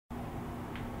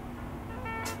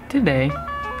Today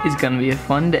is gonna be a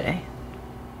fun day.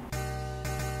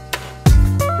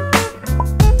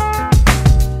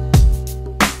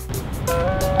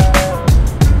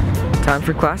 Time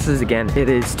for classes again. It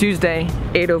is Tuesday,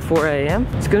 8:04 a.m.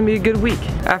 It's gonna be a good week.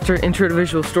 After intro to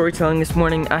visual storytelling this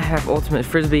morning, I have ultimate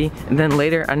frisbee, and then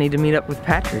later I need to meet up with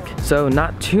Patrick. So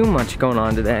not too much going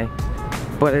on today,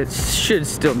 but it should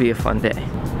still be a fun day.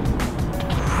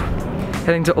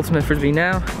 Heading to ultimate frisbee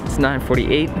now. It's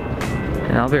 9:48,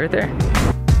 and I'll be right there.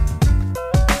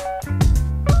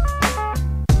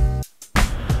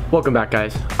 Welcome back,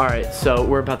 guys. All right, so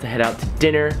we're about to head out to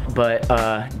dinner, but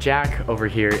Jack over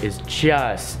here is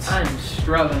just... I'm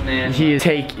struggling, man. He's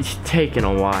taking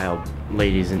a while,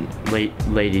 ladies and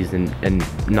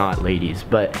not ladies.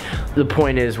 But the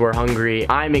point is, we're hungry.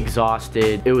 I'm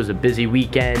exhausted. It was a busy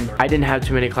weekend. I didn't have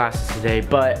too many classes today,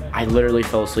 but I literally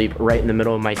fell asleep right in the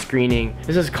middle of my screening.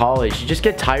 This is college. You just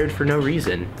get tired for no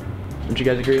reason. Don't you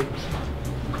guys agree?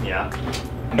 Yeah.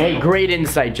 Hey, great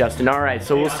insight, Justin. All right,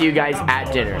 so we'll see you guys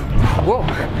at dinner. Whoa.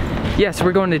 Yes,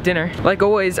 we're going to dinner. Like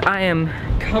always, I am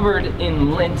covered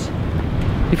in lint.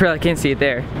 You probably can't see it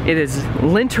there. It is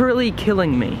literally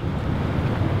killing me.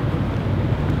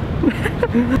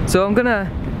 So I'm gonna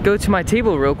go to my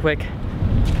table real quick.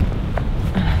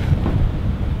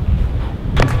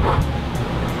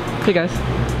 Hey guys.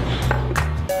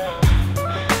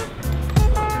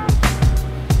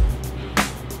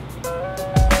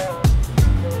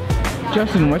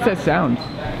 Justin, what's that sound?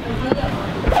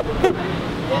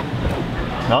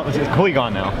 No, it's Koi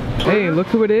gone now. Hey, look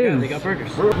who it is. Yeah, they got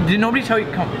burgers. Did nobody tell you?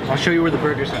 Come, I'll show you where the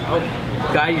burgers are. Oh, the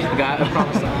guy, I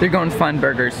promised. They're going to find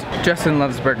burgers. Justin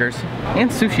loves burgers. And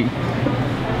sushi.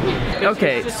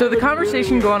 Okay, so the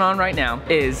conversation going on right now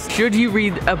is, should you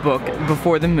read a book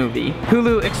before the movie?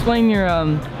 Hulu, explain your,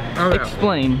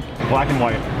 explain. Black and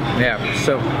white. Yeah,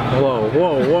 so, whoa.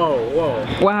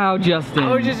 Wow, Justin.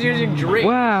 I was just using drink.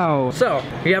 Wow. So,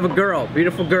 you have a girl,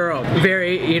 beautiful girl,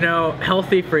 very,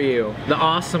 healthy for you, the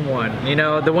awesome one,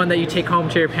 the one that you take home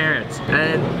to your parents.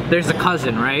 And there's a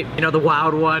cousin, right? The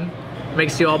wild one,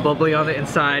 makes you all bubbly on the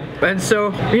inside. And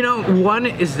so, one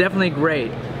is definitely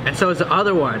great. And so is the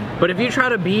other one. But if you try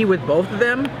to be with both of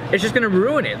them, it's just gonna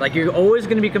ruin it. Like, you're always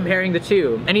gonna be comparing the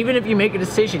two. And even if you make a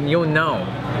decision, you'll know.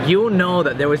 You'll know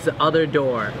that there was the other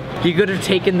door. You could have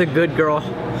taken the good girl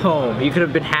home. You could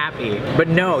have been happy. But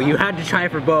no, you had to try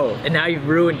for both. And now you've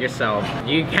ruined yourself.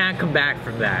 You can't come back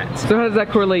from that. So how does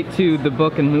that correlate to the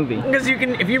book and movie? Because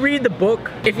if you read the book,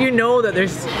 if you know that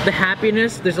there's the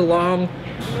happiness, there's a long,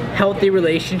 healthy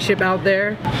relationship out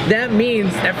there, that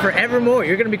means that forevermore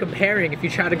you're gonna be comparing if you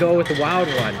try to go with the wild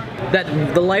one. That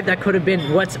the life that could have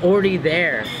been what's already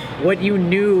there, what you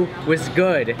knew was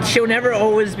good. She'll never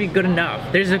always be good enough.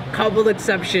 There's a couple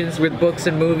exceptions with books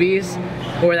and movies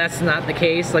where that's not the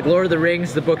case. Like Lord of the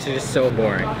Rings, the books are just so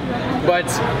boring. But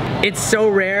it's so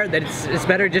rare that it's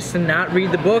better just to not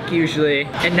read the book usually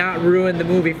and not ruin the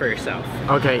movie for yourself.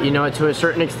 Okay, to a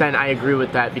certain extent I agree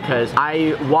with that because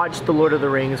I watched The Lord of the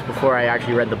Rings before I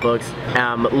actually read the books.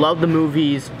 Love the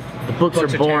movies. The books are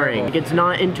boring. Like, it's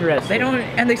not interesting.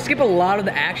 They skip a lot of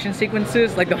the action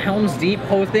sequences, like the Helm's Deep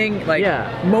whole thing. Like,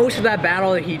 most of that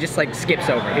battle he just like skips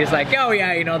over. He's like, oh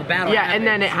yeah, the battle. Yeah, happens. and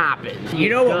then it happens. You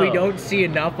know what we don't see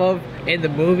enough of in the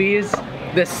movies?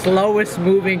 The slowest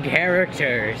moving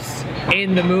characters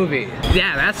in the movie.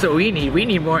 Yeah, that's what we need. We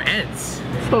need more ends.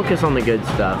 Focus on the good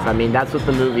stuff. I mean, that's what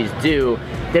the movies do.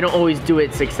 They don't always do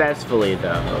it successfully,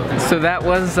 though. So that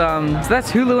was, so that's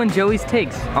Hulu and Joey's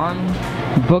takes on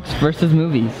books versus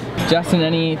movies. Justin,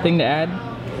 anything to add?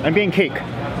 I'm being cake.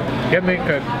 Get me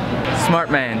cake. Smart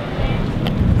man.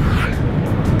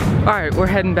 All right, we're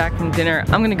heading back from dinner.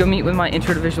 I'm gonna go meet with my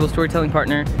intro to visual storytelling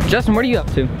partner. Justin, what are you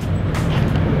up to?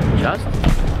 Justin?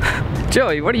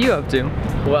 Joey, what are you up to?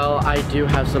 Well, I do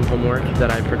have some homework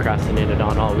that I procrastinated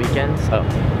on all weekend, so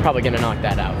probably gonna knock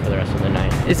that out for the rest of the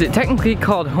night. Is it technically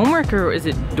called homework or is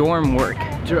it dorm work?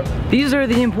 These are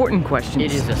the important questions.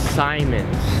 It is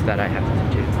assignments that I have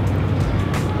to do.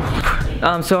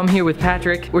 So I'm here with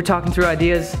Patrick. We're talking through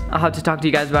ideas. I'll have to talk to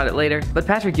you guys about it later. But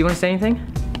Patrick, you wanna say anything?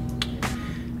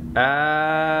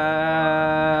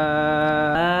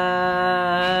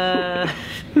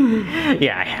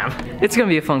 Yeah, I am. It's gonna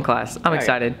be a fun class. I'm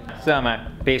excited. So am I.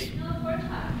 Peace.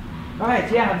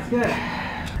 Alright, yeah, that's good.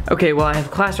 Okay, well I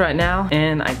have class right now,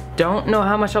 and I don't know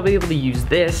how much I'll be able to use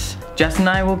this. Justin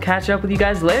and I will catch up with you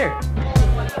guys later.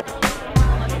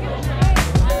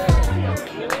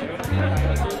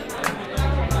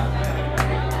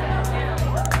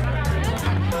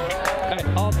 Alright,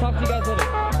 I'll talk to you guys later.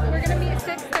 We're gonna meet at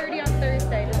 6:30 on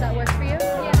Thursday. Does that work for you?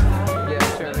 Yeah.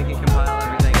 Yeah, sure, we can compile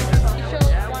everything. You show,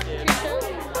 watch 2 shows?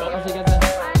 I'll see you guys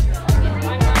then.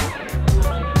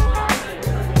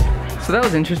 So that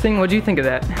was interesting. What do you think of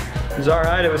that? It was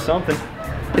alright, it was something.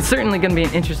 It's certainly gonna be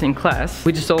an interesting class.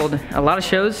 We just sold a lot of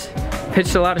shows,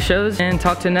 pitched a lot of shows, and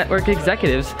talked to network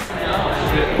executives.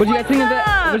 What do you guys think of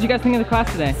that? What did you guys think of the class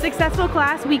today? Successful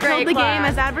class. We killed the game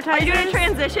as advertisers. Are you doing a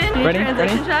transition? Ready?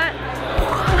 Transition shot?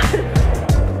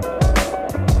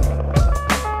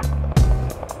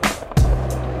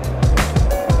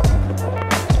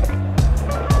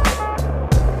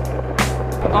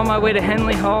 On my way to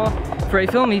Henley Hall for a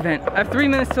film event. I have 3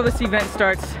 minutes till this event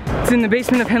starts. It's in the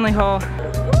basement of Henley Hall.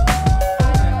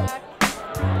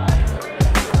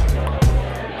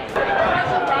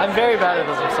 I'm very bad at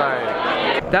this, I'm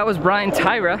sorry. That was Brian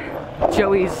Tyra,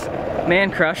 Joey's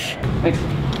man crush. I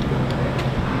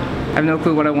have no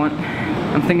clue what I want.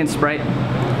 I'm thinking Sprite.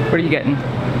 What are you getting?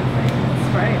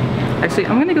 Sprite. Actually,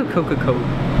 I'm gonna go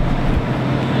Coca-Cola.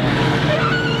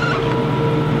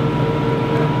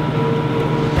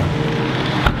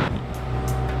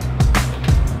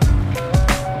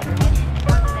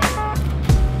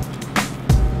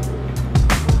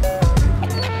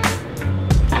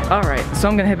 Alright, so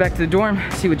I'm gonna head back to the dorm,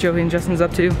 see what Joey and Justin's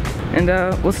up to, and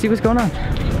we'll see what's going on.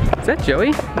 Is that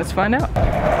Joey? Let's find out.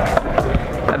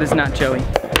 That is not Joey.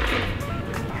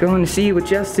 Going to see what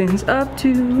Justin's up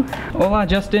to. Hola,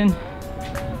 Justin.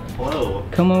 Hello,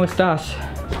 ¿Cómo estás?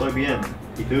 estoy bien.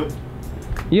 ¿Y tú?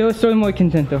 Yo estoy muy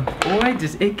contento. Boy,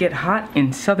 does it get hot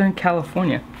in Southern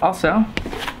California. Also,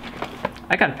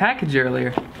 I got a package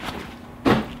earlier.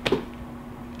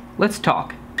 Let's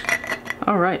talk.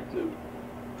 Alright.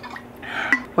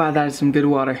 Wow, that is some good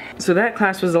water. So that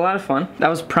class was a lot of fun. That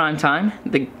was prime time,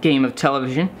 the game of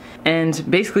television. And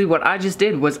basically what I just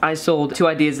did was I sold 2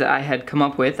 ideas that I had come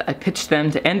up with. I pitched them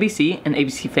to NBC and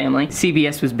ABC Family.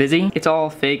 CBS was busy. It's all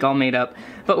fake, all made up,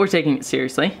 but we're taking it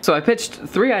seriously. So I pitched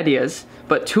 3 ideas,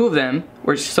 but 2 of them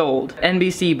were sold.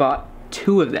 NBC bought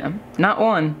 2 of them. Not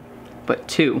 1, but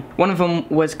 2. One of them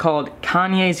was called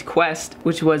Kanye's Quest,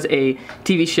 which was a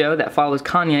TV show that follows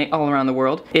Kanye all around the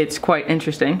world. It's quite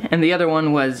interesting. And the other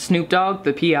one was Snoop Dogg,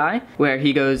 the PI, where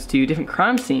he goes to different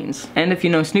crime scenes. And if you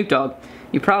know Snoop Dogg,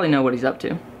 you probably know what he's up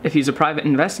to. If he's a private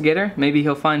investigator, maybe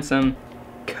he'll find some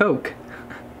coke.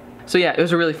 So yeah, it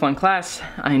was a really fun class.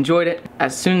 I enjoyed it.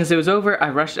 As soon as it was over,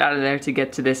 I rushed out of there to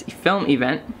get to this film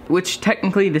event, which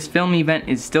technically this film event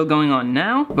is still going on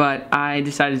now, but I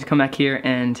decided to come back here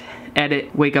and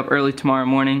edit, wake up early tomorrow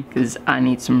morning because I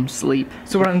need some sleep.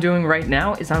 So what I'm doing right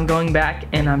now is I'm going back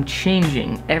and I'm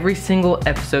changing every single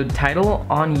episode title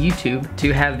on YouTube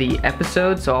to have the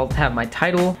episode, so I'll have my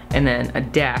title and then a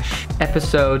dash,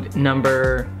 episode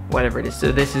number whatever it is.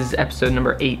 So this is episode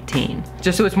number 18.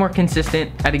 Just so it's more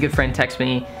consistent, I had a good friend text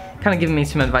me, kind of giving me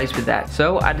some advice with that.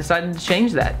 So I decided to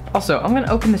change that. Also, I'm gonna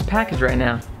open this package right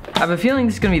now. I have a feeling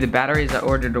this is gonna be the batteries I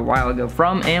ordered a while ago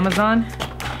from Amazon.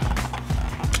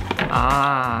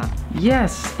 Ah,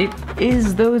 yes, it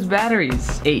is those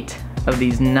batteries. 8 of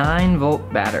these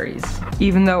 9-volt batteries.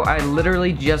 Even though I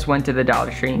literally just went to the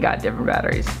Dollar Tree and got different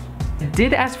batteries. I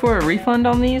did ask for a refund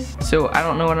on these, so I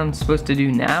don't know what I'm supposed to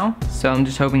do now, so I'm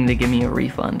just hoping they give me a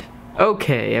refund.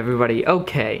 Okay, everybody,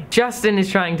 okay. Justin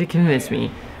is trying to convince me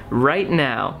right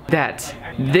now that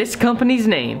this company's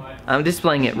name, I'm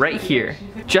displaying it right here.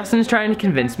 Justin is trying to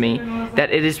convince me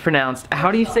that it is pronounced, how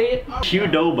do you say it?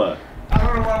 Qdoba.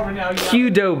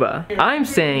 Qdoba. I'm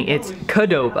saying it's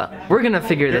Qdoba. We're gonna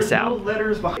figure this No out.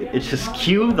 letters behind. It's just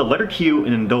Q, the letter Q,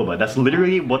 and then Doba. That's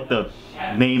literally what the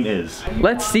name is.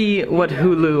 Let's see what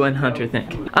Hulu and Hunter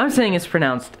think. I'm saying it's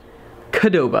pronounced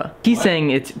Qdoba. He's saying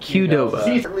it's Qdoba.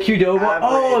 Qdoba?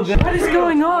 Oh, what is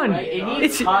going on?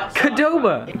 It's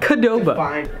Qdoba.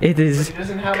 Qdoba. It is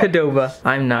Qdoba.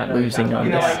 I'm not losing on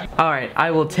this. Alright,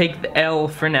 I will take the L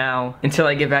for now until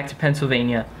I get back to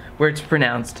Pennsylvania, where it's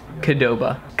pronounced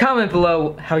Qdoba. Comment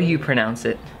below how you pronounce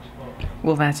it.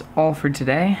 Well, that's all for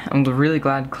today. I'm really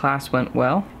glad class went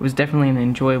well. It was definitely an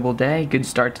enjoyable day, good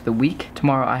start to the week.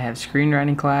 Tomorrow I have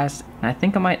screenwriting class, and I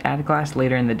think I might add a class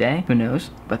later in the day, who knows.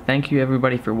 But thank you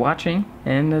everybody for watching,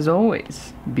 and as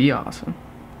always, be awesome.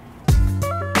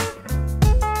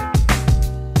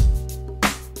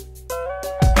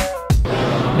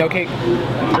 No cake.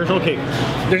 There's no cake.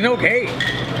 There's no cake.